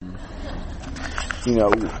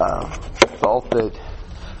thought that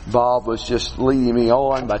Bob was just leading me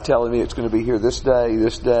on by telling me it's going to be here this day,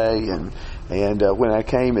 and when I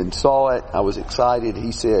came and saw it, I was excited.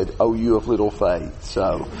 He said, "Oh, you of little faith."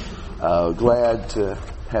 So glad to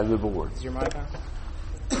have the board. Is your mic on?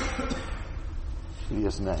 It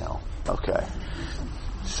is now. Okay.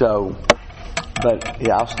 So, but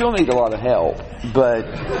yeah, I'll still need a lot of help. But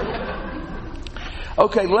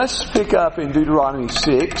okay, let's pick up in Deuteronomy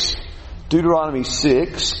 6. Deuteronomy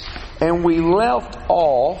 6. And we left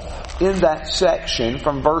off in that section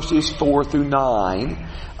from verses 4 through 9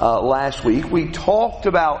 last week. We talked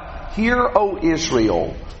about, "Hear, O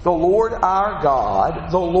Israel, the Lord our God,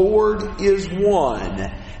 the Lord is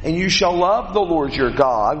one. And you shall love the Lord your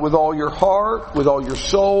God with all your heart, with all your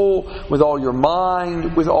soul, with all your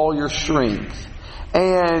mind, with all your strength."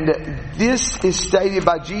 And this is stated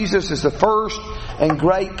by Jesus as the first and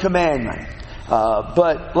great commandment.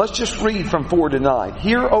 But let's just read from 4 to 9.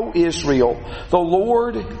 "Hear, O Israel, the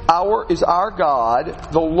Lord is our God,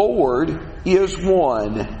 the Lord is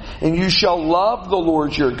one. And you shall love the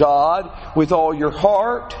Lord your God with all your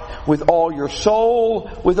heart, with all your soul,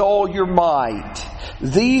 with all your might.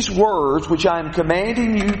 These words which I am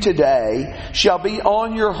commanding you today shall be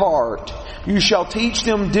on your heart. You shall teach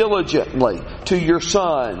them diligently to your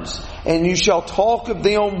sons, and you shall talk of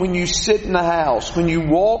them when you sit in the house, when you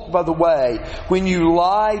walk by the way, when you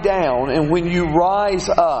lie down, and when you rise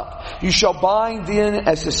up. You shall bind them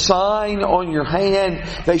as a sign on your hand.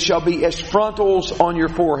 They shall be as frontals on your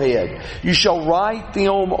forehead. You shall write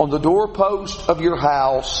them on the doorpost of your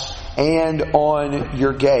house and on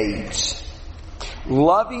your gates."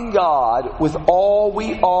 Loving God with all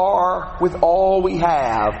we are, with all we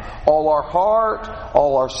have, all our heart,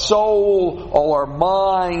 all our soul, all our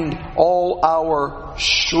mind, all our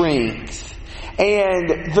strength.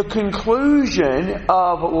 And the conclusion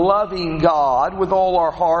of loving God with all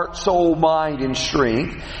our heart, soul, mind, and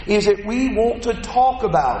strength is that we want to talk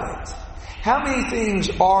about it. How many things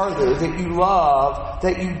are there that you love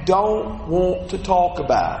that you don't want to talk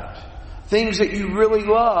about? Things that you really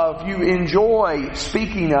love, you enjoy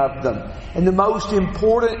speaking of them. And the most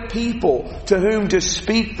important people to whom to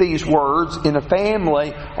speak these words in a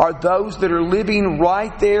family are those that are living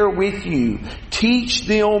right there with you. Teach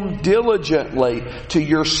them diligently to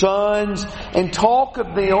your sons and talk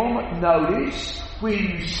of them, notice, when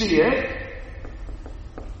you sit,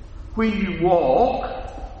 when you walk,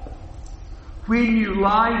 when you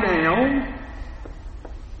lie down,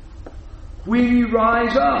 when you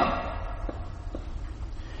rise up.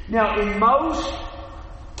 Now, in most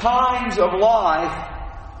times of life,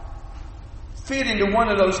 fit into one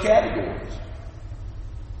of those categories.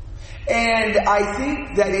 And I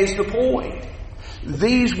think that is the point.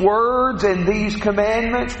 These words and these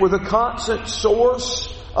commandments were the constant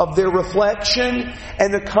source of their reflection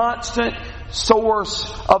and the constant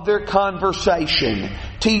source of their conversation.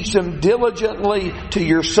 Teach them diligently to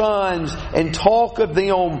your sons and talk of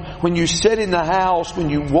them when you sit in the house, when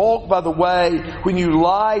you walk by the way, when you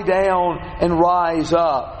lie down and rise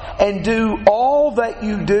up. And do all that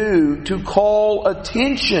you do to call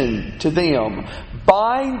attention to them.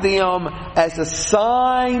 Bind them as a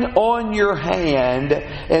sign on your hand,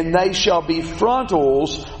 and they shall be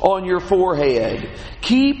frontals on your forehead.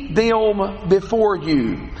 Keep them before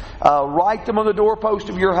you. Write them on the doorpost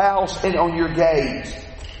of your house and on your gates.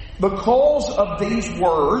 Because of these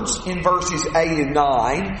words in verses 8 and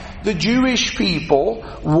 9, the Jewish people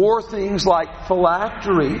wore things like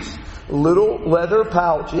phylacteries, little leather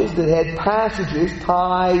pouches that had passages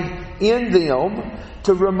tied in them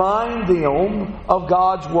to remind them of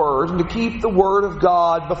God's Word and to keep the Word of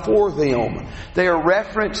God before them. They are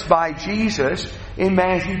referenced by Jesus in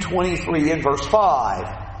Matthew 23 and verse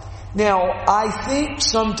 5. Now, I think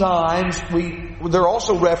sometimes they're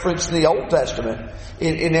also referenced in the Old Testament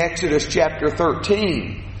in Exodus chapter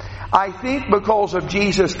 13. I think because of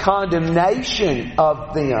Jesus' condemnation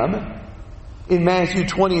of them in Matthew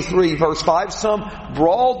 23 verse 5, some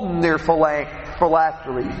broaden their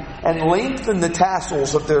phylacteries and lengthen the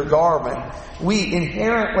tassels of their garment. We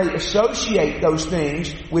inherently associate those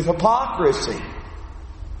things with hypocrisy.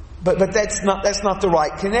 But that's not the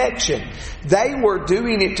right connection. They were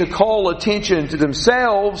doing it to call attention to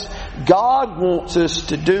themselves. God wants us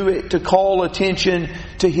to do it to call attention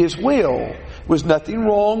to His will. Was nothing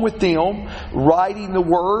wrong with them writing the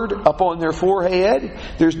Word upon their forehead.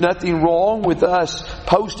 There's nothing wrong with us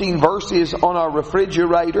posting verses on our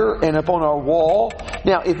refrigerator and upon our wall.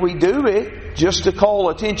 Now, if we do it just to call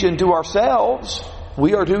attention to ourselves,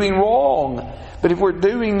 we are doing wrong. But if we're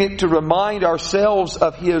doing it to remind ourselves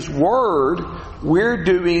of His Word, we're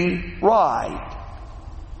doing right.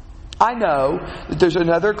 I know that there's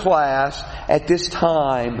another class at this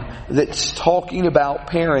time that's talking about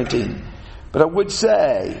parenting. But I would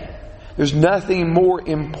say there's nothing more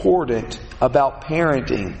important about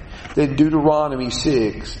parenting than Deuteronomy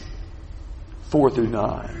 6, 4 through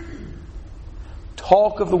 9.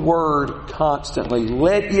 Talk of the Word constantly.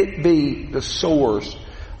 Let it be the source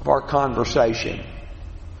of our conversation.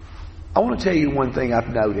 I want to tell you one thing I've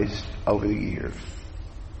noticed over the years.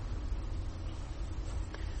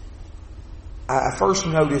 I first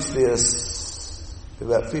noticed this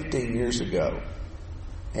about 15 years ago.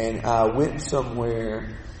 And I went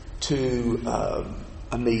somewhere to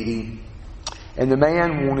a meeting. And the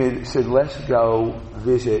man said, let's go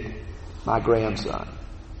visit my grandson.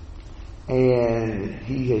 And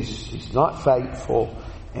he's not faithful.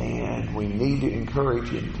 And we need to encourage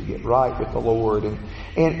him to get right with the Lord.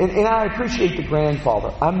 And I appreciate the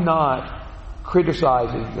grandfather. I'm not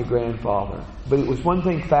criticizing the grandfather. But it was one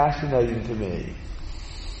thing fascinating to me.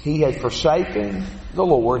 He had forsaken the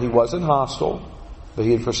Lord. He wasn't hostile. But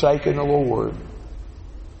he had forsaken the Lord.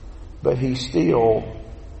 But he still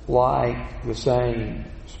liked the same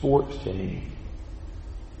sports team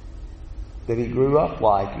that he grew up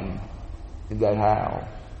liking in that house.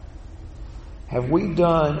 Have we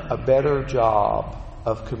done a better job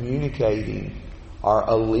of communicating our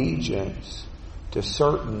allegiance to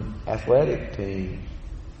certain athletic teams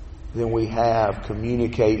than we have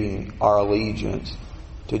communicating our allegiance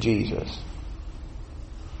to Jesus?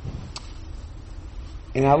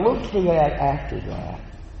 And I looked for that after that.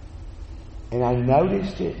 And I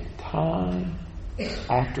noticed it time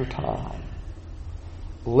after time.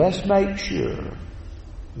 Let's make sure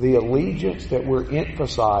the allegiance that we're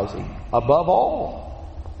emphasizing, above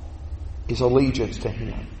all, is allegiance to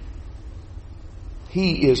Him.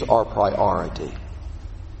 He is our priority.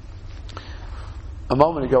 A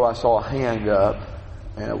moment ago I saw a hand up,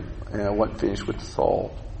 and I wasn't finished with the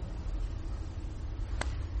thought.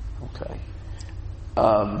 Okay.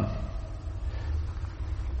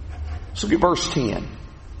 Let's look at verse 10.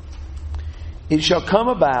 It shall come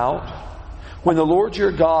about when the Lord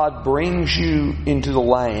your God brings you into the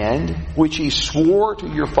land which He swore to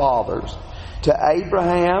your fathers, to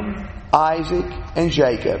Abraham, Isaac, and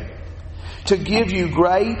Jacob, to give you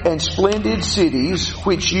great and splendid cities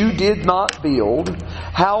which you did not build,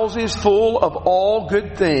 houses full of all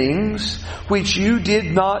good things which you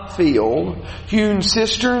did not fill, hewn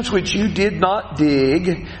cisterns which you did not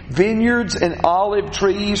dig, vineyards and olive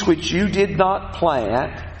trees which you did not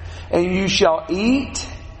plant, and you shall eat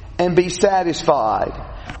and be satisfied.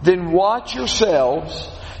 Then watch yourselves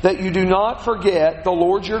that you do not forget the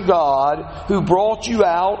Lord your God, who brought you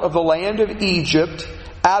out of the land of Egypt,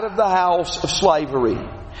 out of the house of slavery.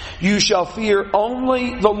 You shall fear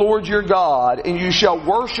only the Lord your God, and you shall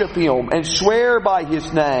worship Him and swear by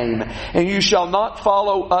His name. And you shall not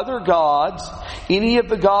follow other gods, any of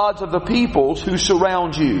the gods of the peoples who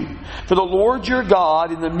surround you. For the Lord your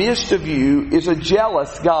God in the midst of you is a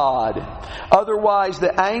jealous God. Otherwise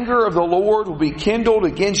the anger of the Lord will be kindled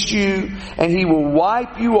against you, and He will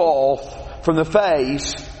wipe you off from the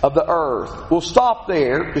face of the earth. We'll stop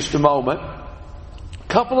there just a moment.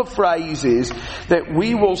 Couple of phrases that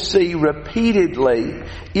we will see repeatedly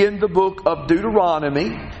in the book of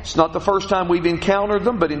Deuteronomy. It's not the first time we've encountered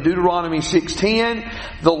them, but in Deuteronomy 6:10,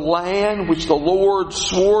 the land which the Lord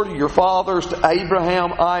swore to your fathers, to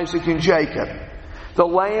Abraham, Isaac, and Jacob. The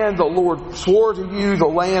land the Lord swore to you, the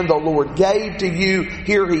land the Lord gave to you.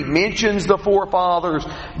 Here He mentions the forefathers,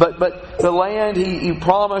 but the land He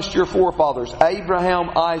promised your forefathers, Abraham,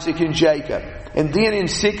 Isaac, and Jacob. And then in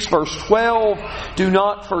 6 verse 12, do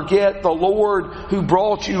not forget the Lord who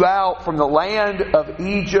brought you out from the land of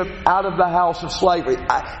Egypt, out of the house of slavery.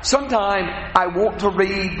 Sometime I want to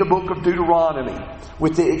read the book of Deuteronomy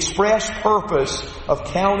with the express purpose of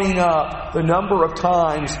counting up the number of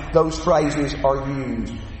times those phrases are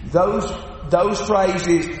used. Those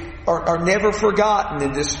phrases are never forgotten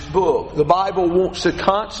in this book. The Bible wants to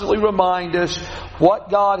constantly remind us what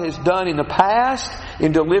God has done in the past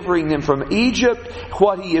in delivering them from Egypt,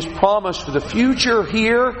 what He has promised for the future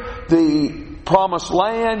here, the promised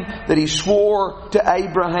land that He swore to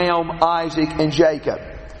Abraham, Isaac, and Jacob.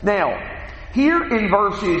 Now, here in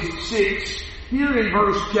chapter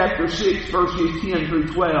 6, verses 10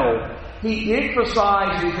 through 12, he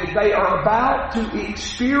emphasizes that they are about to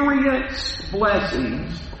experience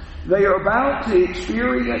blessings. They are about to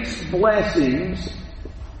experience blessings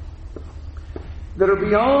that are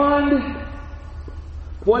beyond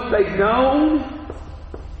what they've known,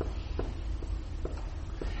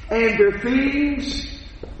 and they're things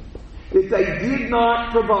that they did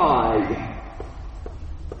not provide,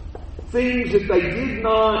 things that they did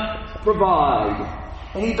not provide.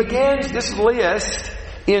 And he begins this list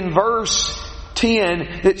in verse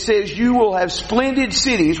 10 that says, you will have splendid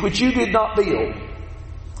cities which you did not build.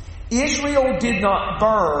 Israel did not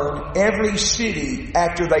burn every city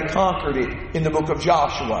after they conquered it in the book of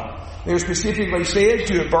Joshua. There specifically says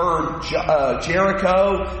to have burned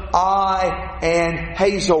Jericho, Ai, and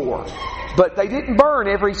Hazor. But they didn't burn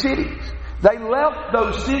every city. They left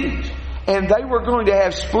those cities. And they were going to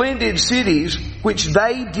have splendid cities which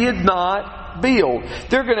they did not build.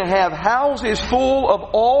 They're going to have houses full of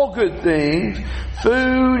all good things,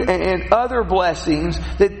 food and other blessings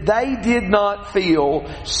that they did not fill,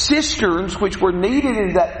 cisterns which were needed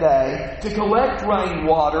in that day to collect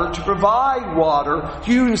rainwater, to provide water,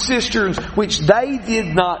 hewn cisterns which they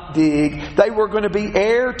did not dig. They were going to be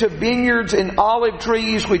heir to vineyards and olive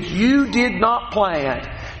trees which you did not plant.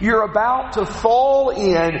 You're about to fall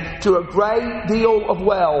into a great deal of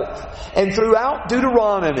wealth. And throughout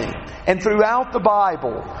Deuteronomy and throughout the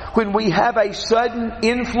Bible, when we have a sudden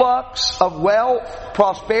influx of wealth,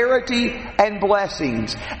 prosperity, and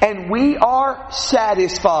blessings, and we are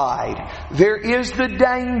satisfied, there is the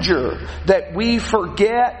danger that we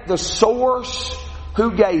forget the source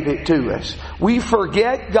who gave it to us. We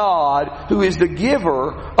forget God, who is the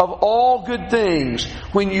giver of all good things.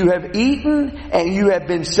 When you have eaten and you have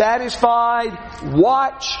been satisfied,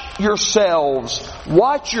 watch yourselves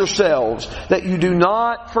that you do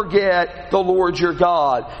not forget the Lord your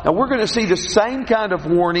God. Now we're going to see the same kind of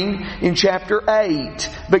warning in chapter 8,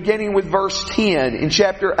 beginning with verse 10. In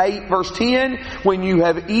chapter 8, verse 10, when you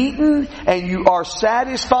have eaten and you are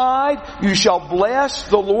satisfied, you shall bless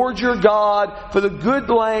the Lord your God for the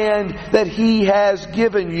good land that He has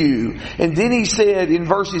given you. And then he said in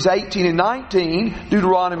verses 18 and 19,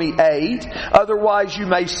 Deuteronomy 8, otherwise you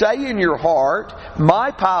may say in your heart,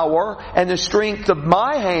 my power and the strength of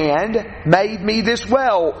my hand made me this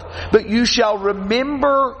wealth. But you shall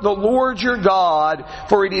remember the Lord your God,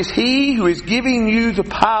 for it is He who is giving you the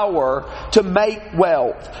power to make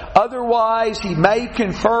wealth. Otherwise He may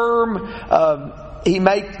confirm He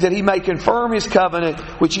may confirm His covenant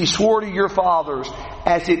which He swore to your fathers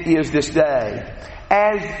as it is this day.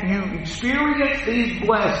 As you experience these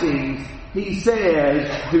blessings, He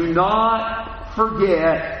says, do not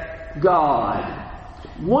forget God.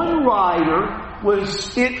 One writer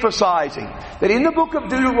was emphasizing that in the book of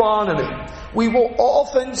Deuteronomy, we will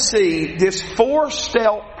often see this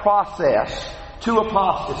four-step process to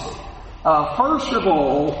apostasy. First of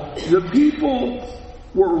all, the people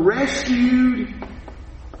were rescued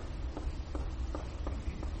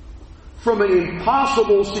from an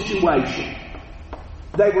impossible situation.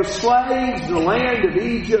 They were slaves in the land of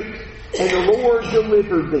Egypt, and the Lord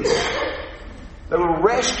delivered them. They were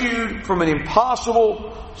rescued from an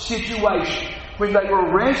impossible situation. When they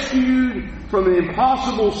were rescued from an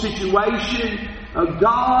impossible situation,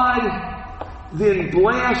 God then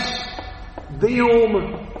blessed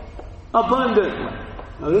them abundantly.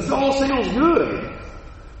 Now this all sounds good.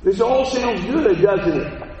 This all sounds good, doesn't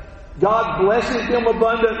it? God blesses them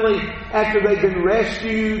abundantly after they've been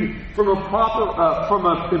rescued from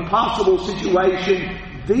an impossible situation.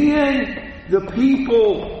 Then the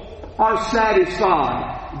people are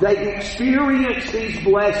satisfied. They experience these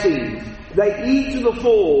blessings. They eat to the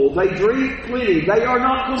full. They drink plenty. They are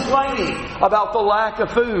not complaining about the lack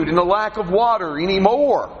of food and the lack of water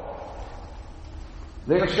anymore.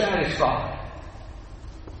 They are satisfied.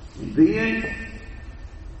 And then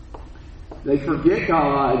they forget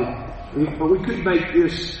God. Or we could make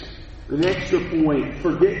this an extra point.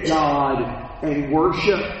 Forget God and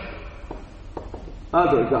worship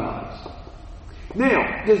other gods.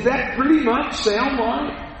 Now, does that pretty much sound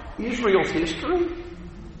like Israel's history?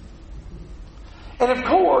 And of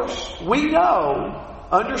course, we know,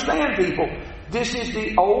 understand people, this is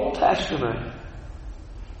the Old Testament.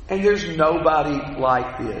 And there's nobody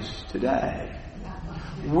like this today.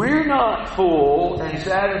 We're not full and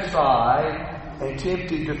satisfied and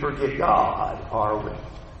tempted to forget God, are we?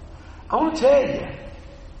 I want to tell you,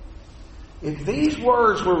 if these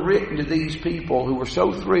words were written to these people who were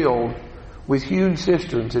so thrilled with hewn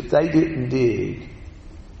cisterns that they didn't dig,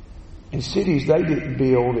 and cities they didn't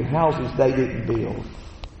build, and houses they didn't build,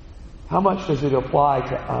 how much does it apply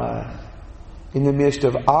to us in the midst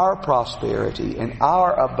of our prosperity and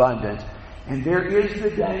our abundance? And there is the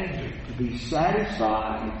danger to be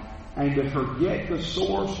satisfied and to forget the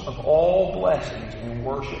source of all blessings and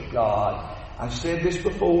worship God. I've said this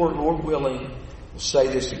before, Lord willing, I'll say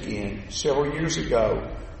this again. Several years ago,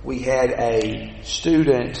 we had a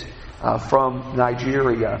student from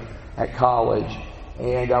Nigeria at college,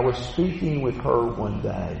 and I was speaking with her one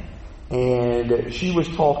day, and she was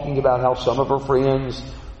talking about how some of her friends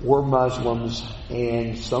were Muslims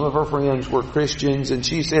and some of her friends were Christians. And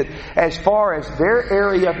she said, as far as their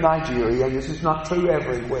area of Nigeria, this is not true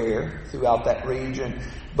everywhere throughout that region,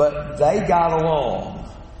 but they got along.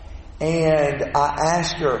 And I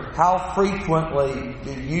asked her, how frequently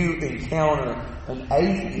do you encounter an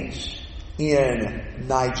atheist in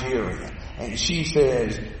Nigeria? And she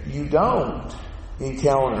says, you don't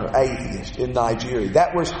encounter atheists in Nigeria.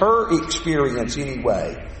 That was her experience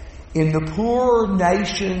anyway. In the poorer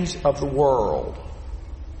nations of the world,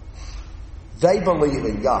 they believe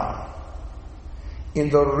in God. In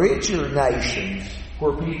the richer nations,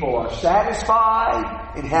 where people are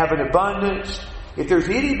satisfied and have an abundance, if there's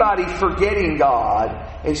anybody forgetting God,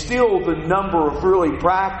 and still the number of really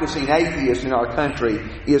practicing atheists in our country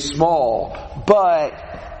is small, but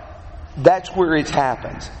that's where it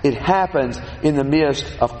happens. It happens in the midst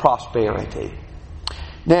of prosperity.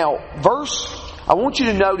 Now, I want you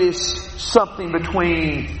to notice something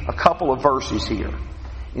between a couple of verses here.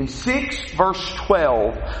 In 6 verse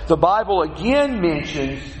 12, the Bible again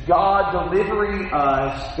mentions God delivering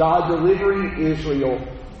Israel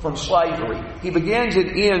from slavery. He begins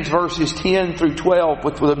and ends verses 10 through 12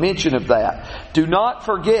 with a mention of that. Do not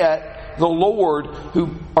forget the Lord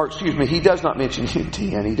he does not mention in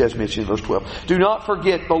 10, he does mention in verse 12. Do not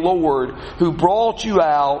forget the Lord who brought you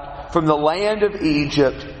out from the land of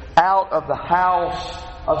Egypt, out of the house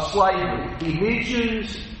of slavery. He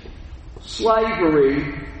mentions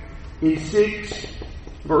slavery in 6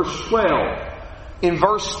 verse 12. In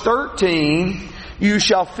verse 13, you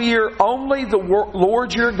shall fear only the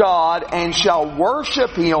Lord your God and shall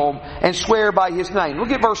worship Him and swear by His name.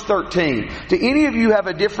 Look at verse 13. Do any of you have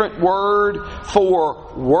a different word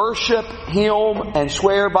for worship Him and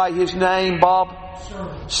swear by His name, Bob?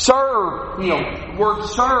 Serve Him. The word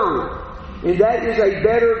serve. And that is a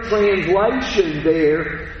better translation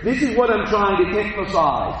there. This is what I'm trying to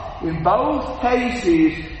emphasize. In both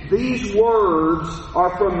cases, these words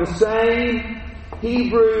are from the same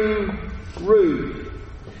Hebrew root.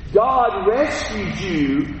 God rescued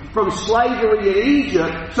you from slavery in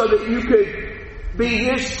Egypt so that you could be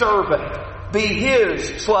His servant, be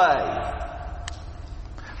His slave.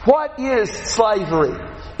 What is slavery?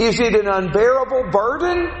 Is it an unbearable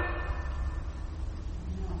burden?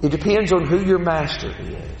 It depends on who your master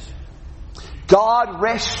is. God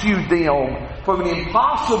rescued them from an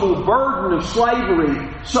impossible burden of slavery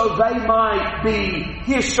so they might be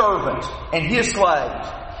His servants and His slaves.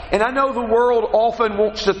 And I know the world often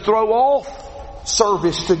wants to throw off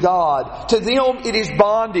service to God. To them it is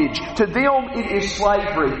bondage. To them it is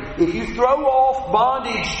slavery. If you throw off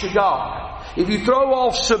bondage to God, if you throw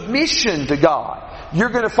off submission to God, you're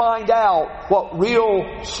going to find out what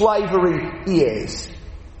real slavery is.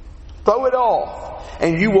 Throw it off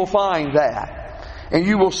and you will find that. And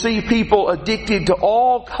you will see people addicted to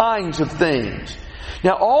all kinds of things.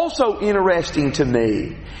 Now also interesting to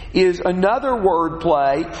me is another word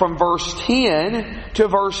play from verse 10 to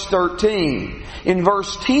verse 13. In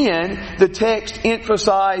verse 10, the text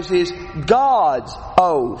emphasizes God's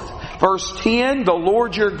oath. Verse 10, the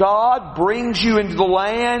Lord your God brings you into the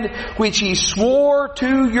land which He swore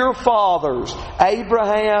to your fathers,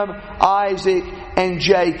 Abraham, Isaac, and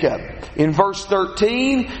Jacob. In verse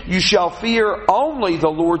 13, you shall fear only the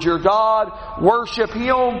Lord your God, worship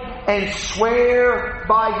Him, and swear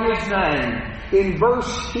by His name. In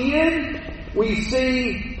verse 10, we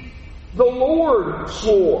see the Lord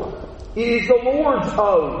swore. It is the Lord's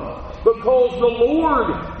oath. Because the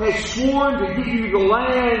Lord has sworn to give you the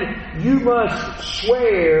land, you must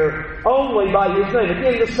swear only by His name.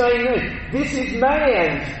 Again, the same thing. This is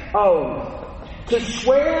man's oath. To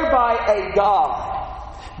swear by a God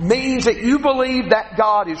means that you believe that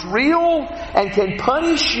God is real and can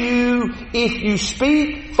punish you if you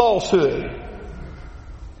speak falsehood.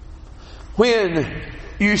 When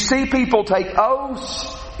you see people take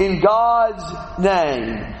oaths in God's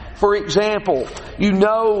name, for example, you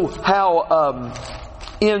know how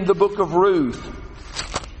in the book of Ruth,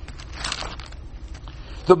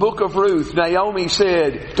 Naomi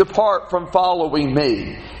said, "Depart from following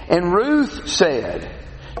me." And Ruth said,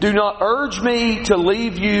 "Do not urge me to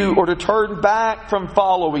leave you or to turn back from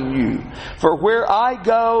following you. For where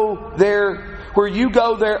you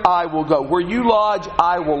go, there I will go. Where you lodge,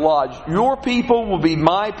 I will lodge. Your people will be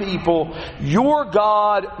my people. Your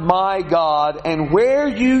God, my God. And where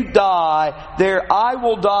you die, there I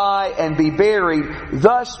will die and be buried.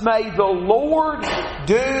 Thus may the Lord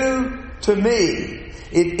do to me,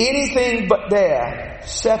 if anything but death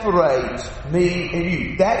separates me and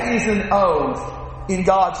you." That is an oath in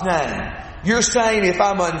God's name. You're saying, if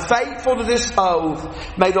I'm unfaithful to this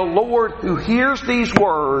oath, may the Lord who hears these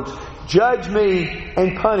words Judge me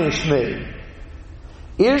and punish me.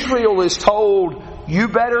 Israel is told, you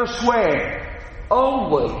better swear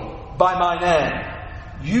only by my name.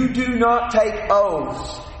 You do not take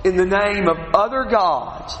oaths in the name of other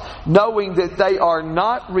gods, knowing that they are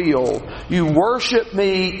not real. You worship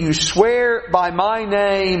me, you swear by my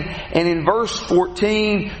name, and in verse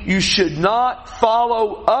 14, you should not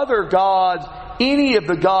follow other gods, any of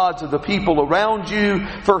the gods of the people around you,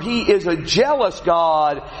 for He is a jealous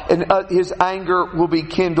God, and His anger will be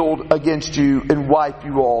kindled against you and wipe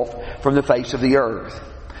you off from the face of the earth.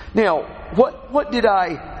 Now, what did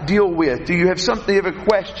I deal with? Do you have a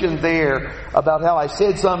question there about how I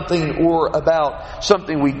said something, or about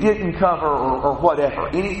something we didn't cover, or whatever?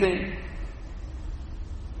 Anything?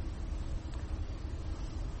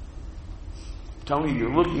 Tony,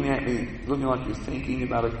 you're looking at me, looking like you're thinking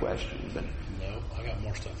about a question. But... No, I got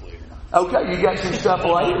more stuff later. Okay, you got some stuff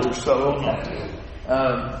later, so okay.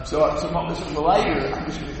 So this is later. I'm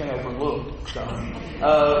just going to kind of overlook. So,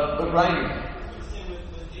 but Raymond.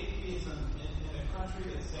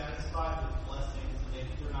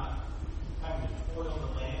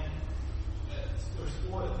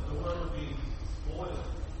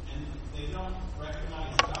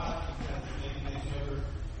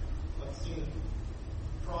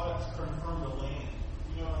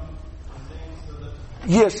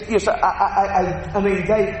 Yes.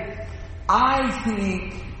 I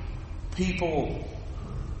think people,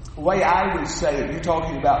 the way I would say it, you're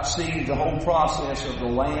talking about seeing the whole process of the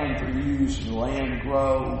land produce and the land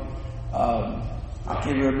grow. I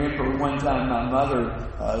can remember one time my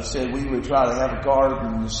mother said we would try to have a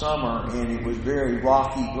garden in the summer, and it was very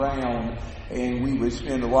rocky ground, and we would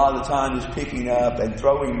spend a lot of time just picking up and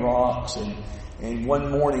throwing rocks. And one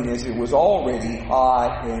morning, as it was already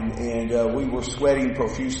hot, and we were sweating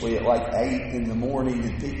profusely at like 8 in the morning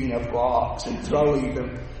and picking up rocks and throwing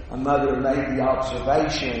them, my mother made the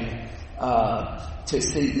observation to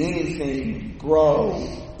see anything grow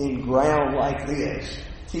in ground like this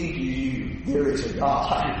teaches you there is a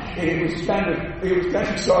God. And it was kind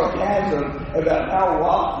of sarcasm about how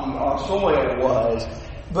rocky our soil was.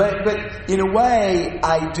 But in a way,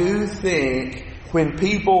 I do think when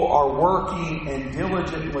people are working and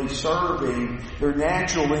diligently serving, their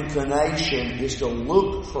natural inclination is to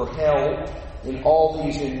look for help in all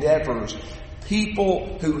these endeavors.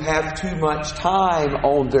 People who have too much time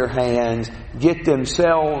on their hands get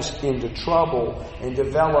themselves into trouble and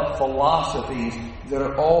develop philosophies that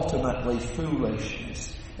are ultimately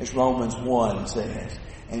foolishness, as Romans 1 says.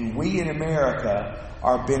 And we in America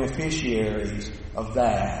are beneficiaries of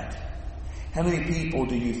that. How many people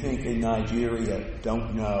do you think in Nigeria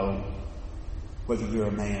don't know whether they're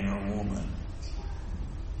a man or a woman?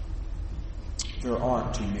 There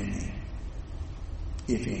aren't too many,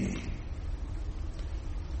 if any.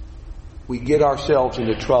 We get ourselves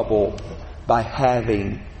into trouble by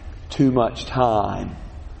having too much time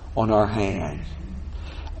on our hands.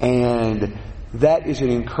 And that is an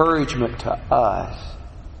encouragement to us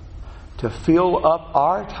to fill up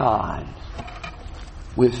our time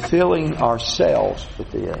with filling ourselves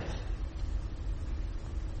with this.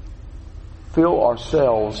 Fill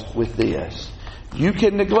ourselves with this. You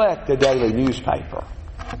can neglect the daily newspaper.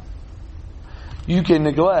 You can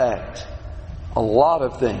neglect a lot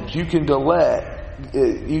of things. You can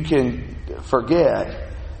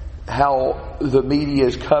forget how the media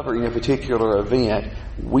is covering a particular event.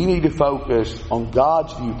 We need to focus on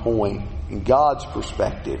God's viewpoint and God's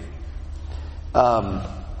perspective.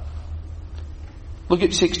 Look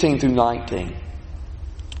at 16 through 19.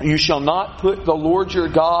 You shall not put the Lord your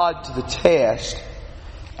God to the test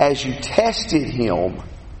as you tested Him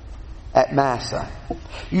at Massah.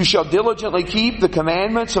 You shall diligently keep the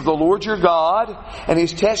commandments of the Lord your God and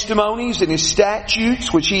His testimonies and His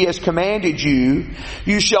statutes which He has commanded you.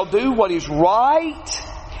 You shall do what is right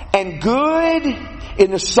and good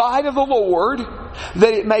in the sight of the Lord,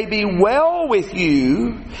 that it may be well with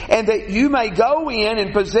you, and that you may go in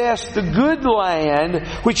and possess the good land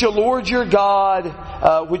which the Lord your God,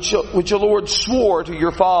 which the Lord swore to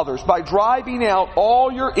your fathers, by driving out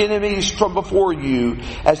all your enemies from before you,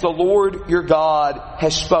 as the Lord your God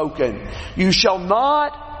has spoken. You shall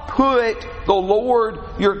not put the Lord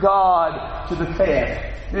your God to the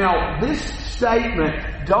test. Now, this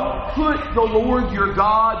statement, don't put the Lord your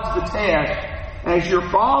God to the test, as your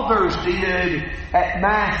fathers did at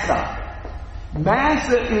Massah.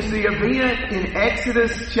 Massah is the event in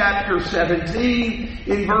Exodus chapter 17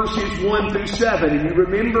 in verses 1 through 7. And you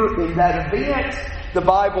remember in that event, the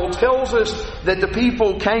Bible tells us that the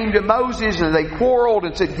people came to Moses and they quarreled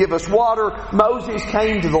and said, give us water. Moses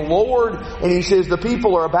came to the Lord and he says, the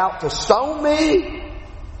people are about to stone me.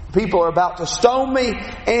 People are about to stone me,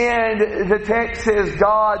 and the text says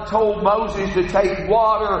God told Moses to take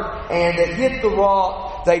water and to hit the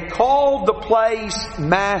rock. They called the place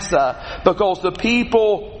Massa because the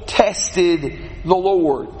people tested the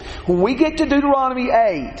Lord. When we get to Deuteronomy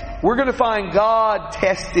 8, we're going to find God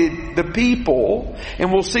tested the people,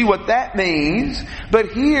 and we'll see what that means.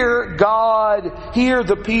 But here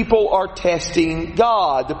the people are testing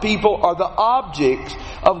God. The people are the objects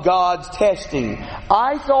of God's testing.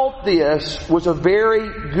 I thought this was a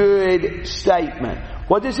very good statement.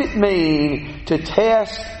 What does it mean to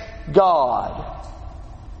test God?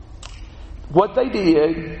 What they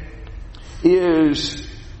did is,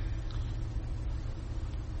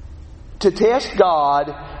 to test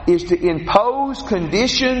God is to impose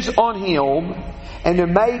conditions on Him and to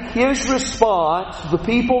make His response to the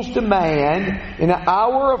people's demand in an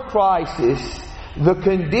hour of crisis the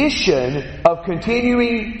condition of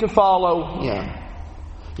continuing to follow Him.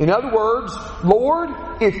 In other words, Lord,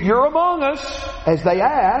 if You're among us, as they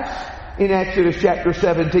asked in Exodus chapter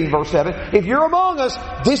 17 verse 7, if You're among us,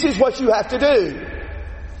 this is what You have to do.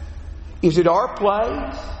 Is it our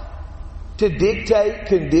place to dictate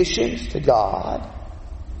conditions to God?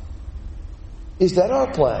 Is that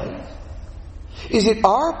our place? Is it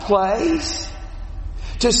our place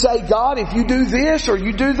to say, God, if You do this or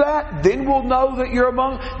You do that, then we'll know that You're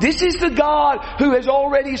among us? This is the God who has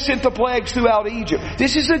already sent the plagues throughout Egypt.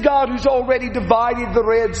 This is the God who's already divided the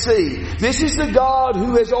Red Sea. This is the God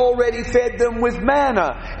who has already fed them with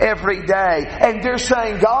manna every day. And they're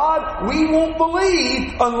saying, God, we won't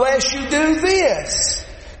believe unless You do this.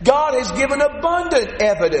 God has given abundant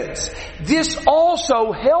evidence. This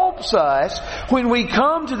also helps us when we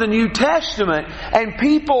come to the New Testament and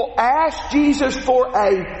people ask Jesus for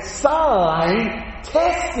a sign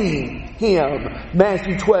testing Him.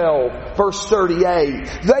 Matthew 12 verse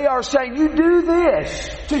 38. They are saying, You do this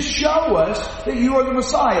to show us that You are the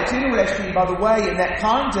Messiah. It's interesting, by the way, in that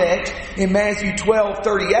context, in Matthew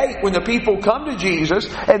 12:38, when the people come to Jesus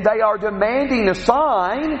and they are demanding a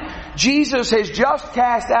sign, Jesus has just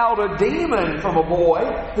cast out a demon from a boy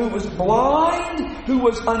who was blind, who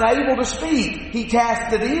was unable to speak. He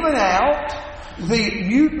cast the demon out. The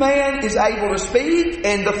mute man is able to speak,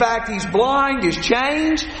 and the fact he's blind is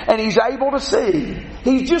changed, and he's able to see.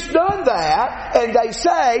 He's just done that, and they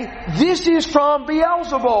say, this is from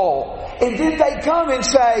Beelzebul. And then they come and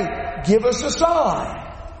say, give us a sign.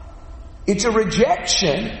 It's a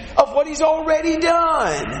rejection of what He's already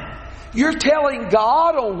done. You're telling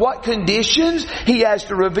God on what conditions He has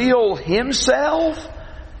to reveal Himself?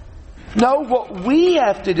 No, what we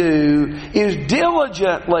have to do is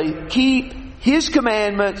diligently keep His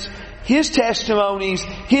commandments, His testimonies,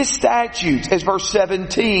 His statutes, as verse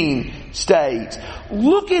 17 states.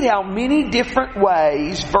 Look at how many different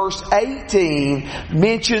ways verse 18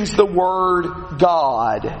 mentions the word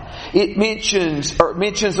God. It mentions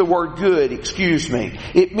the word good,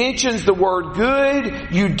 It mentions the word good.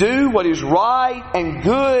 You do what is right and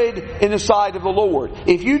good in the sight of the Lord.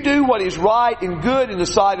 If you do what is right and good in the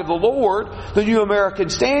sight of the Lord, the New American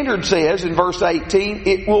Standard says in verse 18,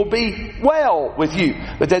 it will be well with you.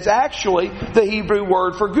 But that's actually the Hebrew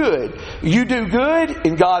word for good. You do good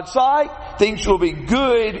in God's sight, things will be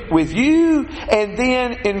good with you. And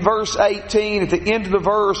then in verse 18, at the end of the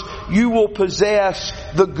verse, you will possess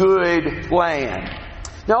the good land.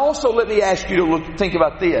 Now also let me ask you to think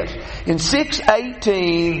about this. In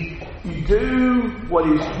 6:18, you do what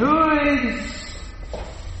is good,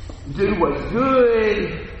 do what's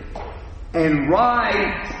good and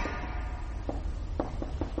right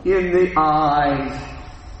in the eyes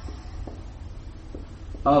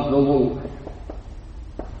of the Lord.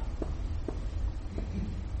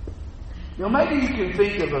 Now maybe you can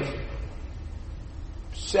think of a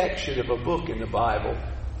section of a book in the Bible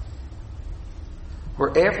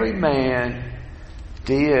where every man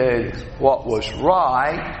did what was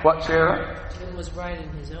right. What, Sarah? What was right in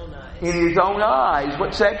his own eyes. In his own eyes.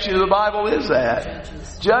 What section of the Bible is that?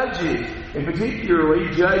 Judges. And particularly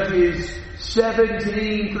Judges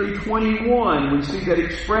 17 through 21. We see that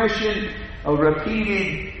expression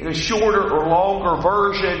repeated in a shorter or longer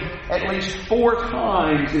version at least 4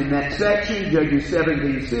 times in that section. Judges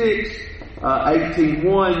 17:6,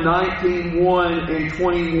 18:1, 19:1, and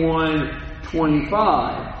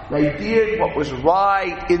 21:25. They did what was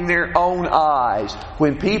right in their own eyes.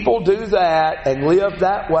 When people do that and live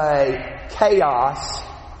that way, chaos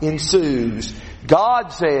ensues.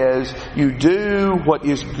 God says you do what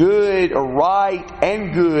is good or right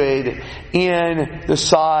and good in the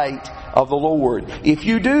sight of the Lord. If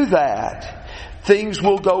you do that, things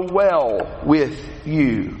will go well with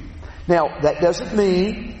you. Now, that doesn't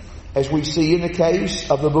mean as we see in the case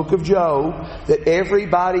of the book of Job, that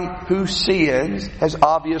everybody who sins has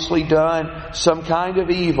obviously done some kind of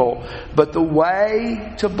evil. But the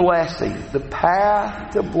way to blessing, the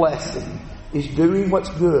path to blessing, is doing what's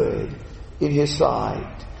good in His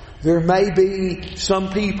sight. There may be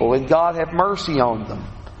some people, and God have mercy on them,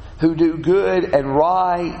 who do good and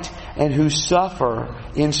right and who suffer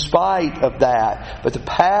in spite of that. But the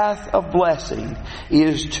path of blessing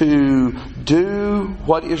is to do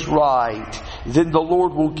what is right. Then the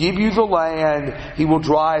Lord will give you the land. He will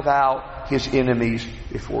drive out His enemies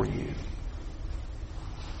before you.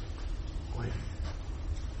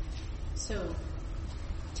 So,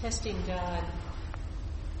 testing God,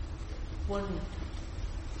 one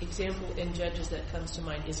example in Judges that comes to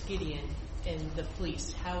mind is Gideon and the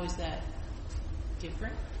fleece. How is that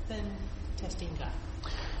different than testing God?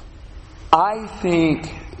 I think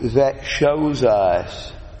that shows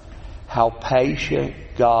us how patient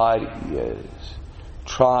God is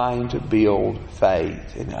trying to build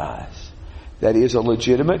faith in us. That is a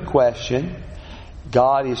legitimate question.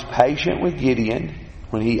 God is patient with Gideon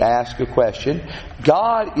when he asks a question.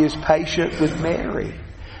 God is patient with Mary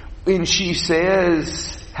when she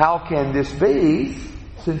says, "How can this be,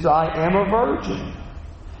 since I am a virgin?"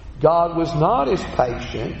 God was not as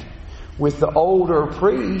patient with the older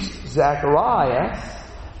priest, Zacharias,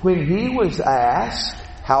 when he was asked,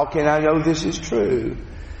 "How can I know this is true?"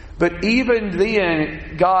 But even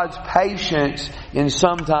then, God's patience in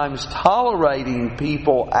sometimes tolerating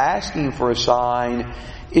people asking for a sign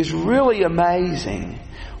is really amazing.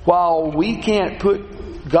 While we can't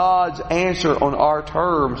put God's answer on our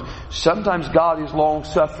terms, sometimes God is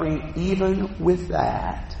long-suffering even with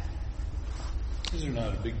that. Is there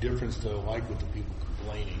not a big difference, though, like with the people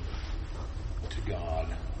complaining to God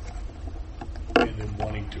and then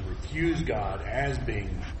wanting to refuse God as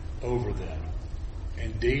being over them?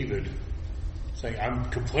 And David saying, "I'm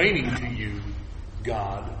complaining to you,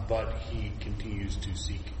 God," but he continues to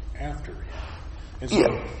seek after him. And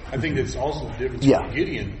so I think that's also the difference with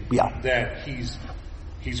Gideon, that he's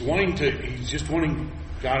just wanting,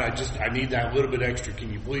 "God, I need that little bit extra.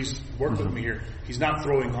 Can you please work with me here?" He's not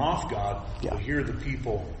throwing off God, but here the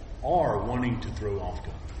people are wanting to throw off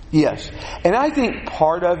God. Yes. And I think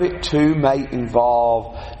part of it too may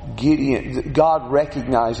involve Gideon, God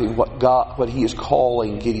recognizing what He is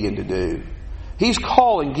calling Gideon to do. He's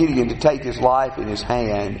calling Gideon to take his life in his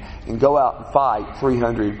hand and go out and fight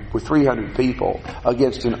 300 people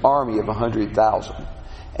against an army of 100,000.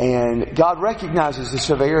 And God recognizes the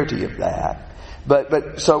severity of that.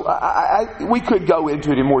 But so we could go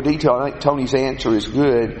into it in more detail. I think Tony's answer is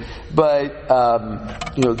good, but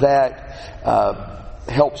that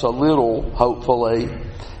helps a little, hopefully.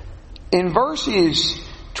 In verses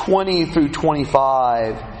 20 through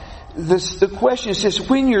 25, the question says,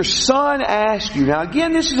 when your son asks you. Now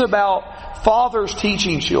again, this is about fathers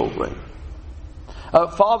teaching children.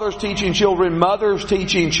 Fathers teaching children, mothers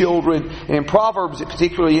teaching children. And in Proverbs, it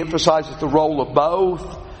particularly emphasizes the role of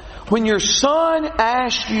both. When your son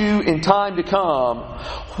asks you in time to come,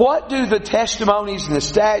 what do the testimonies and the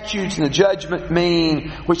statutes and the judgment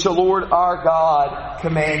mean which the Lord our God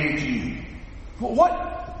commanded you?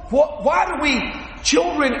 Why do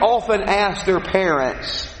children often ask their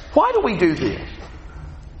parents, why do we do this?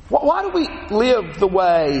 Why do we live the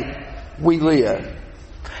way we live?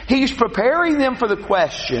 He's preparing them for the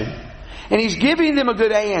question, and He's giving them a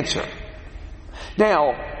good answer.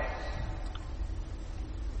 Now,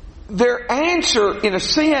 their answer, in a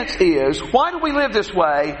sense, is, why do we live this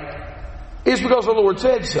way? Is because the Lord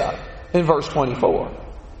said so, in verse 24.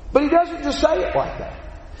 But He doesn't just say it like that.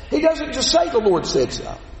 He doesn't just say the Lord said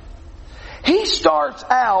so. He starts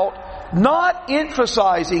out not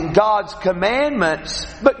emphasizing God's commandments,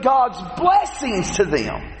 but God's blessings to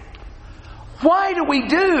them. Why do we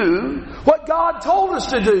do what God told us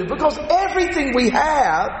to do? Because everything we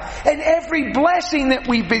have and every blessing that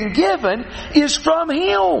we've been given is from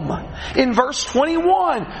Him. In verse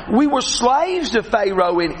 21, we were slaves to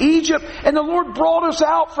Pharaoh in Egypt, and the Lord brought us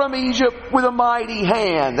out from Egypt with a mighty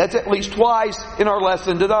hand. That's at least twice in our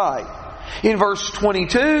lesson tonight. In verse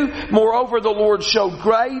 22, moreover, the Lord showed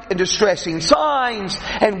great and distressing signs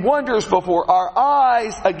and wonders before our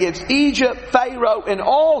eyes against Egypt, Pharaoh, and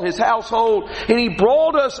all his household. And He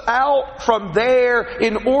brought us out from there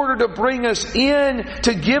in order to bring us in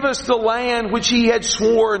to give us the land which He had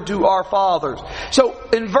sworn to our fathers. So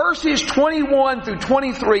in verses 21 through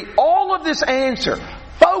 23, all of this answer,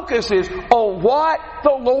 focuses on what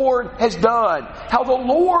the Lord has done. How the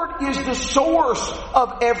Lord is the source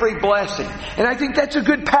of every blessing. And I think that's a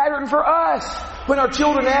good pattern for us. When our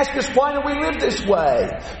children ask us, why do we live this way?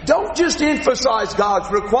 Don't just emphasize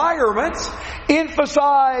God's requirements.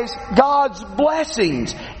 Emphasize God's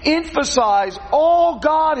blessings. Emphasize all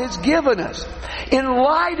God has given us. In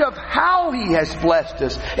light of how He has blessed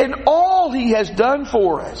us and all He has done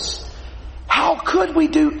for us. How could we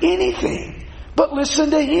do anything but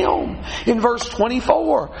listen to Him? In verse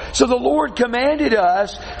 24, so the Lord commanded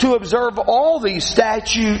us to observe all these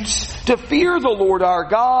statutes, to fear the Lord our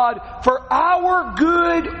God for our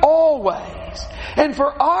good always, and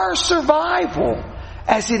for our survival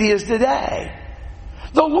as it is today.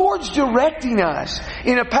 The Lord's directing us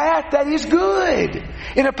in a path that is good,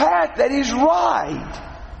 in a path that is right.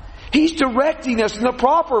 He's directing us in the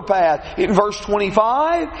proper path. In verse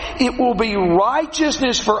 25, it will be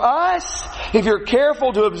righteousness for us if you're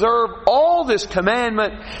careful to observe all this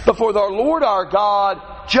commandment before the Lord our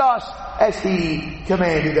God, just as He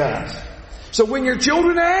commanded us. So when your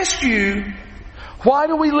children ask you, why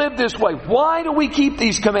do we live this way? Why do we keep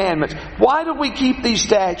these commandments? Why do we keep these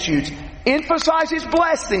statutes? Emphasize His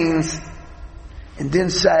blessings and then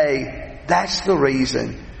say, that's the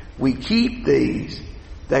reason we keep these.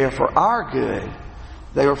 They are for our good.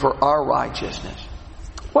 They are for our righteousness.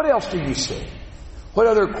 What else do you see? What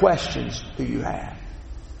other questions do you have?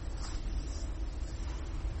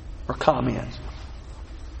 Or comments?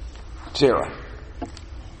 Sarah.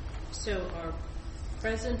 So our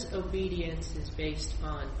present obedience is based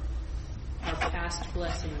on our past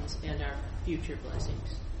blessings and our future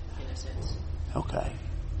blessings, in a sense. Okay.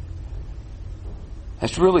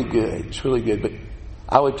 That's really good. It's really good, but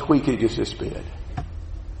I would tweak it just this bit.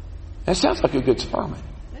 That sounds like a good sermon.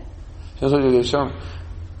 Sounds like a good sermon.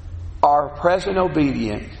 Our present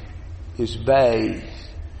obedience is based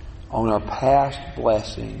on our past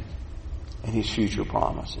blessings and His future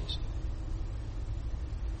promises.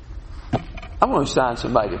 I'm going to assign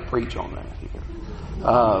somebody to preach on that here.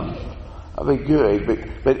 That'd be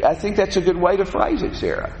good, but I think that's a good way to phrase it,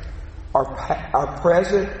 Sarah. Our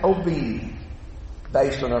present obedience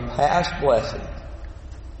based on our past blessings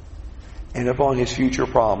and upon His future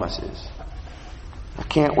promises.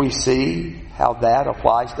 Can't we see how that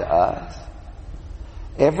applies to us?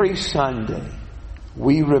 Every Sunday,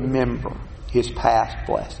 we remember His past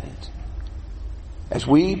blessings. As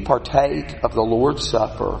we partake of the Lord's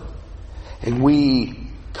Supper, and we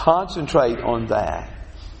concentrate on that,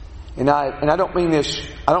 and I don't mean this,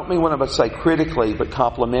 I don't mean what I'm about to say critically, but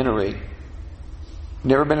complimentary.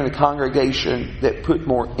 Never been in a congregation that put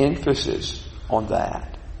more emphasis on that.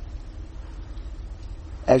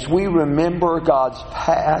 As we remember God's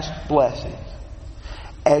past blessings,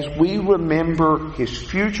 as we remember His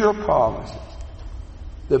future promises,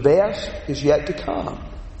 the best is yet to come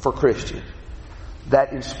for Christians.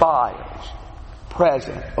 That inspires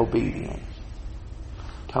present obedience.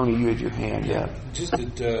 Tony, you had your hand up. Just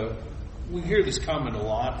that we hear this comment a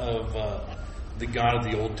lot of the God of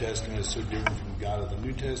the Old Testament is so different from the God of the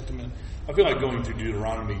New Testament. I feel like going through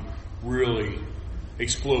Deuteronomy really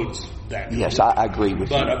explodes that. Yes, I agree with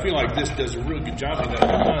you. But I feel like this does a really good job of that,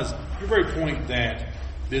 because your very point that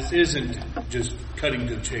this isn't just cutting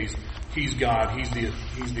to the chase. He's God. He's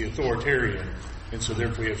the authoritarian, and so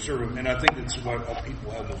therefore you have to serve Him. And I think that's what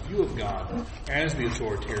people have a view of God as the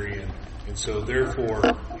authoritarian, and so therefore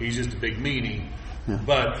He's just a big meanie. Yeah.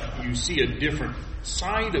 But you see a different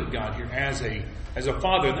side of God here as a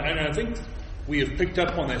father, and I think we have picked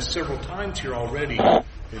up on that several times here already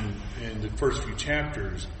in the first few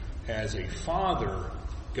chapters. As a father,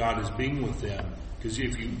 God is being with them, because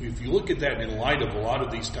if you look at that in light of a lot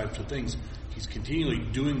of these types of things, He's continually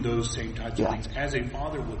doing those same types of things as a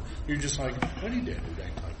father would. You're just like, any dad would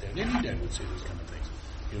act like that. Any dad would say those kind of things.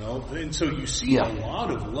 You know? And so you see a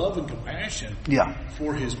lot of love and compassion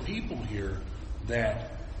for His people here,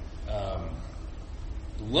 that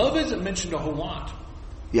love isn't mentioned a whole lot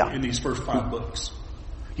in these first 5 books.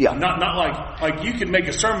 Yeah. Not like you can make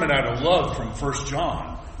a sermon out of love from 1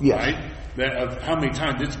 John, right? That of how many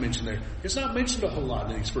times it's mentioned there. It's not mentioned a whole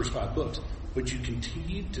lot in these first 5 books, but you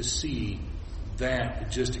continue to see that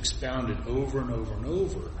just expounded over and over and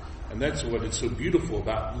over. And that's what it's so beautiful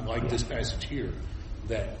about, like this passage here,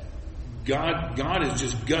 that God is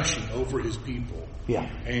just gushing over His people. Yeah.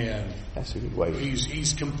 And that's a good way.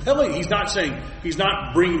 He's compelling. He's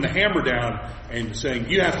not bringing the hammer down and saying,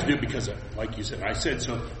 you have to do it because of, like you said, I said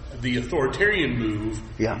so, the authoritarian move,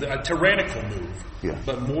 a tyrannical move,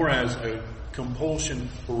 but more as a compulsion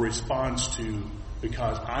or response to,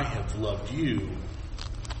 because I have loved you,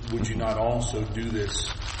 would you not also do this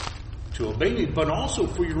to obey me, but also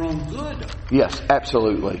for your own good. Yes,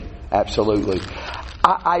 absolutely. Absolutely.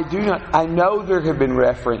 I know there have been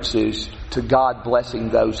references to God blessing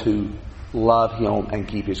those who love Him and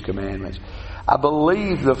keep His commandments. I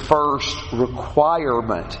believe the first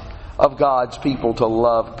requirement of God's people to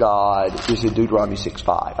love God is in Deuteronomy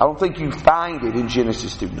 6:5. I don't think you find it in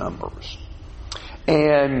Genesis through Numbers.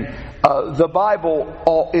 And the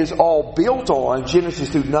Bible is all built on, Genesis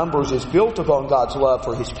through Numbers is built upon God's love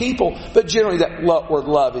for His people, but generally that word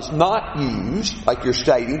love is not used, like you're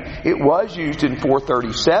stating. It was used in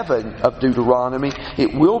 437 of Deuteronomy.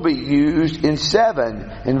 It will be used in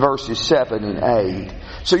verses 7 and 8.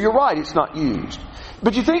 So you're right, it's not used.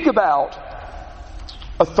 But you think about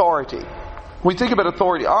authority. When we think about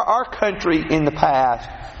authority, our country in the past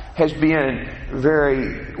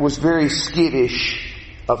was very skittish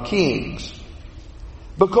of kings.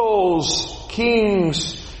 Because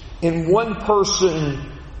kings in one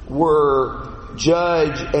person were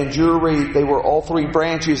judge and jury. They were all three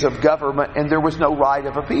branches of government, and there was no right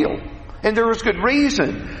of appeal. And there was good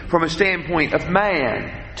reason from a standpoint of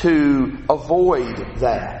man to avoid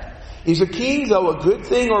that. Is a king, though, a good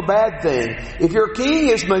thing or a bad thing? If your king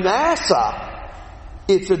is Manasseh,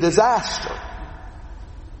 it's a disaster.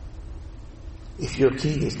 If your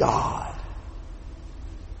king is God,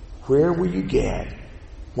 where will you get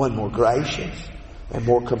one more gracious and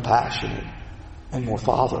more compassionate and more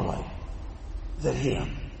fatherly than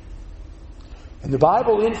Him? And the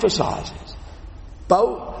Bible emphasizes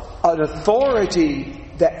both an authority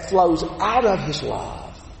that flows out of His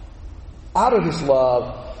love,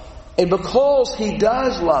 and because He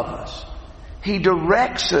does love us, He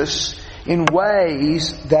directs us in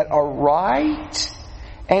ways that are right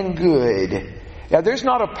and good. Now, there's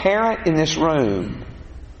not a parent in this room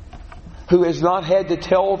who has not had to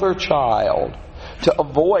tell their child to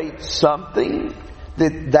avoid something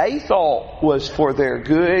that they thought was for their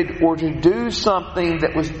good, or to do something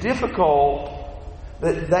that was difficult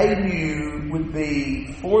that they knew would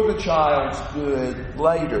be for the child's good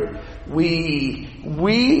later. We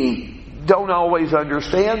don't always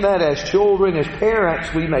understand that as children. As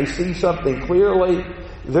parents, we may see something clearly.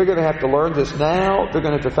 They're going to have to learn this now. They're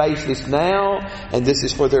going to have to face this now. And this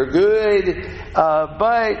is for their good.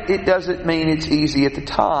 But it doesn't mean it's easy at the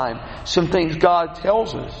time. Some things God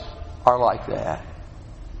tells us are like that.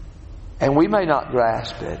 And we may not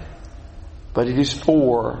grasp it. But it is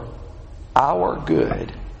for our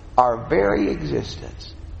good. Our very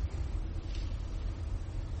existence.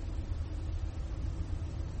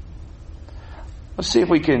 Let's see if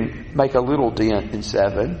we can make a little dent in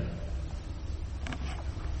 7.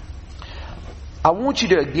 I want you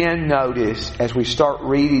to again notice, as we start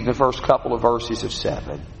reading the first couple of verses of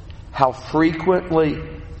 7, how frequently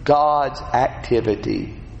God's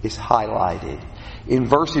activity is highlighted. In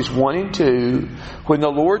verses 1 and 2, when the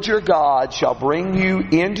Lord your God shall bring you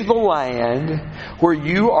into the land where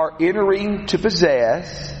you are entering to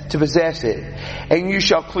possess it, and you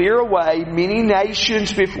shall clear away many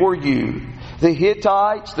nations before you, the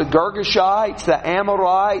Hittites, the Girgashites, the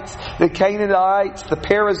Amorites, the Canaanites, the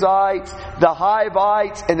Perizzites, the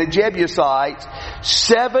Hivites, and the Jebusites,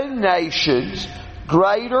 7 nations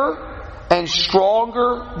greater and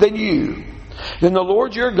stronger than you. Then the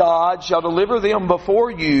Lord your God shall deliver them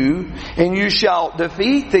before you, and you shall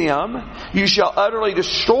defeat them. You shall utterly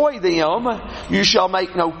destroy them. You shall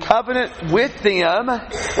make no covenant with them,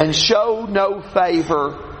 and show no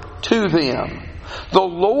favor to them. The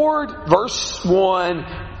Lord, verse 1,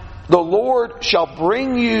 the Lord shall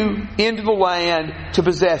bring you into the land to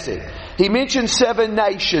possess it. He mentions 7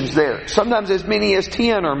 nations there. Sometimes as many as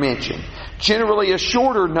 10 are mentioned. Generally a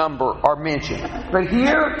shorter number are mentioned. But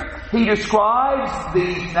here he describes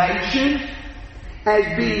these nations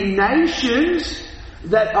as being nations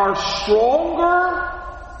that are stronger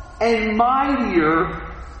and mightier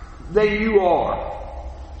than you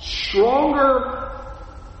are. Stronger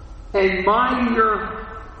and mightier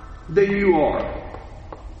than you are.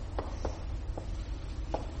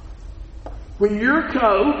 When your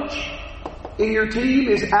coach and your team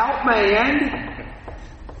is outmanned,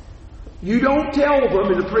 you don't tell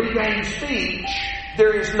them in the pregame speech,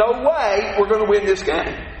 there is no way we're going to win this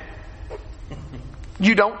game.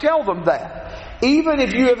 You don't tell them that. Even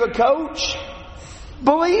if you have a coach,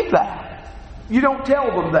 believe that. You don't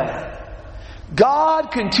tell them that.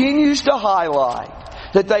 God continues to highlight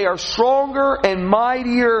that they are stronger and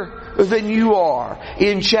mightier than you are.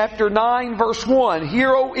 In chapter 9 verse 1,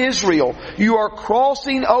 Hear, O Israel, you are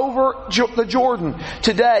crossing over the Jordan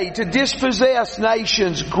today to dispossess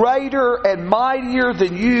nations greater and mightier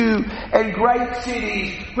than you, and great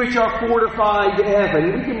cities which are fortified to heaven.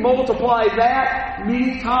 And we can multiply that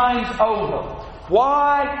many times over.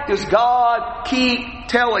 Why does God keep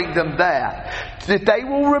telling them that? That they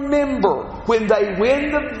will remember when they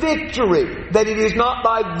win the victory that it is not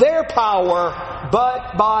by their power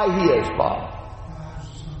but by His power.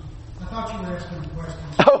 I thought you were asking questions.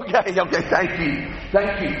 Okay,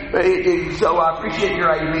 thank you. So I appreciate your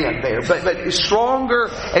amen there. But it's stronger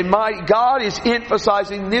and mighty. God is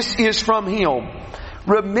emphasizing this is from Him.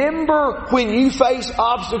 Remember when you face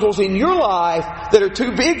obstacles in your life that are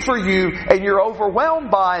too big for you and you're overwhelmed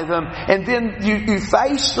by them, and then you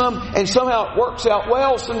face them and somehow it works out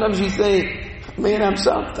well. Sometimes you think, man, I'm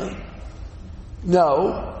something.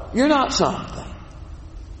 No, you're not something.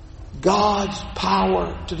 God's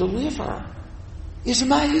power to deliver is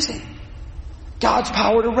amazing. God's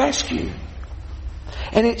power to rescue.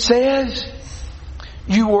 And it says,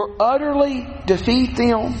 you will utterly defeat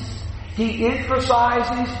them. He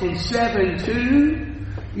emphasizes in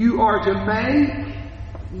 7:2, you are to make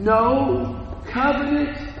no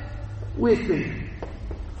covenant with them.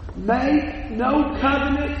 Make no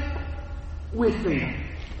covenant with them.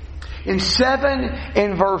 In 7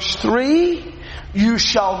 and verse 3, you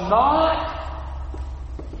shall not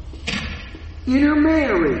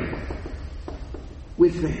intermarry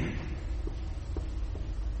with them.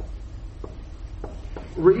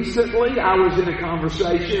 Recently, I was in a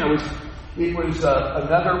conversation. It was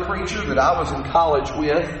another preacher that I was in college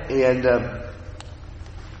with, and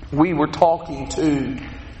we were talking to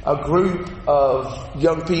a group of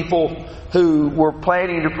young people who were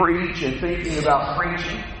planning to preach and thinking about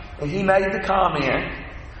preaching. And he made the comment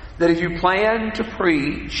that if you plan to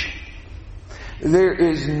preach,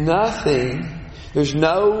 there's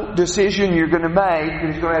no decision you're going to make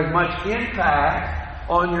that's going to have much impact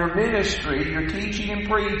on your ministry, your teaching and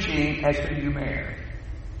preaching, as who you marry.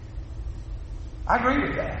 I agree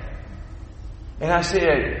with that. And I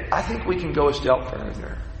said, I think we can go a step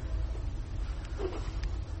further.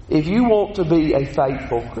 If you want to be a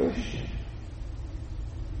faithful Christian,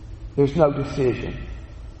 there's no decision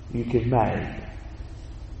you can make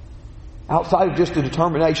outside of just a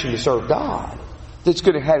determination to serve God that's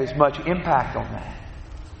going to have as much impact on that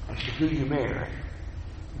as to who you marry.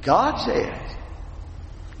 God says,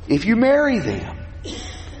 if you marry them,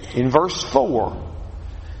 in verse 4,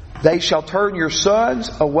 they shall turn your sons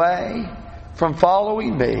away from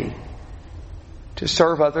following me to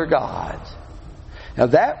serve other gods. Now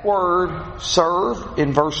that word serve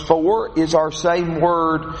in verse 4 is our same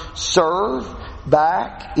word serve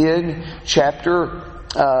back in chapter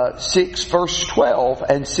 6 verse 12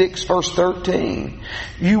 and 6 verse 13.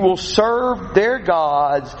 You will serve their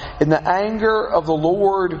gods, and the anger of the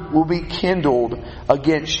Lord will be kindled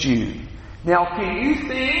against you. Now can you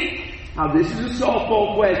think, now this is a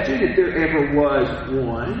softball question if there ever was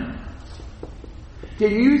one.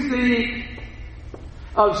 Can you think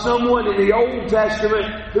of someone in the Old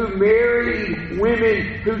Testament who married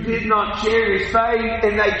women who did not share his faith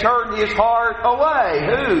and they turned his heart away?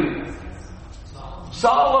 Who?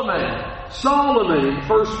 Solomon in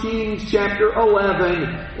 1 Kings chapter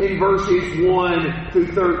 11 in verses 1 through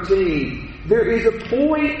 13. There is a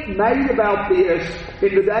point made about this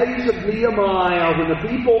in the days of Nehemiah when the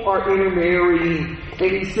people are intermarrying.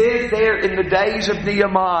 And he says there in the days of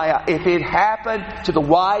Nehemiah, if it happened to the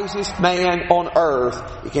wisest man on earth,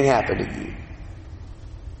 it can happen to you.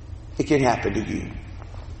 It can happen to you.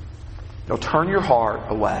 They'll turn your heart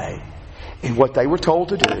away. And what they were told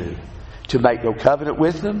to do, to make no covenant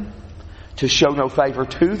with them, to show no favor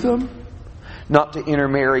to them, not to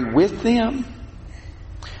intermarry with them,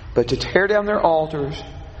 but to tear down their altars,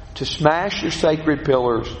 to smash their sacred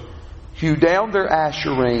pillars, hew down their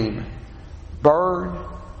asherim, burn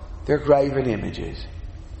their graven images.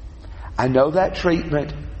 I know that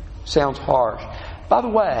treatment sounds harsh. By the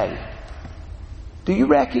way, do you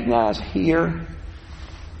recognize here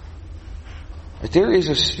that there is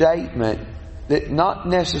a statement that not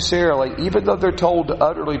necessarily, even though they're told to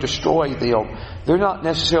utterly destroy them, they're not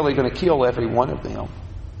necessarily going to kill every one of them.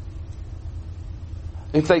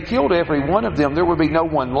 If they killed every one of them, there would be no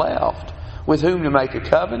one left with whom to make a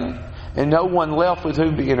covenant and no one left with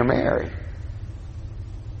whom to intermarry.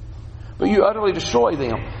 But you utterly destroy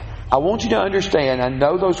them. I want you to understand, I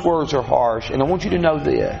know those words are harsh, and I want you to know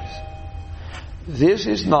this. This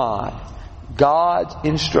is not God's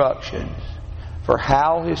instructions for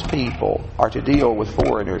how His people are to deal with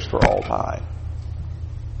foreigners for all time.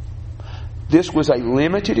 This was a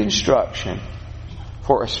limited instruction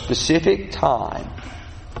for a specific time.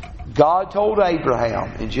 God told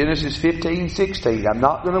Abraham in Genesis 15:16, I'm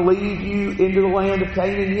not going to lead you into the land of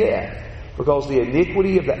Canaan yet, because the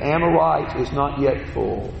iniquity of the Amorites is not yet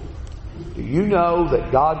full. Do you know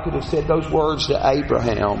that God could have said those words to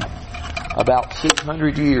Abraham about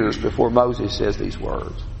 600 years before Moses says these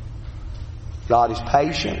words? God is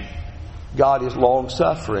patient. God is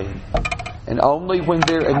long-suffering. And only when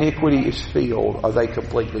their iniquity is filled are they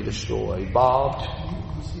completely destroyed. Bob?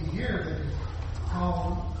 You see here that it's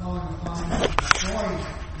calling upon him to destroy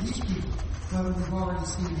these people. But we've already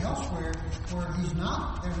seen elsewhere where they're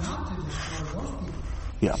not to destroy those people.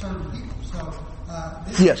 Yeah. Certain people. So,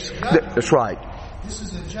 Yes, that's right. This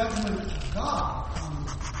is a judgment of God.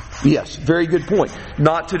 Yes, very good point.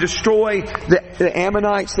 Not to destroy the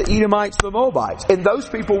Ammonites, the Edomites, the Moabites. And those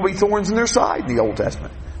people will be thorns in their side in the Old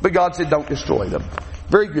Testament. But God said don't destroy them.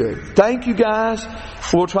 Very good. Thank you, guys.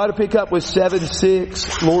 We'll try to pick up with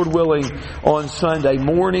 7:6, Lord willing, on Sunday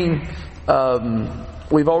morning.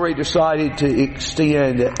 We've already decided to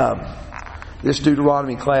extend this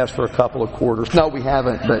Deuteronomy class for a couple of quarters. No, we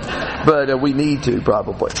haven't, but we need to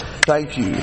probably. Thank you.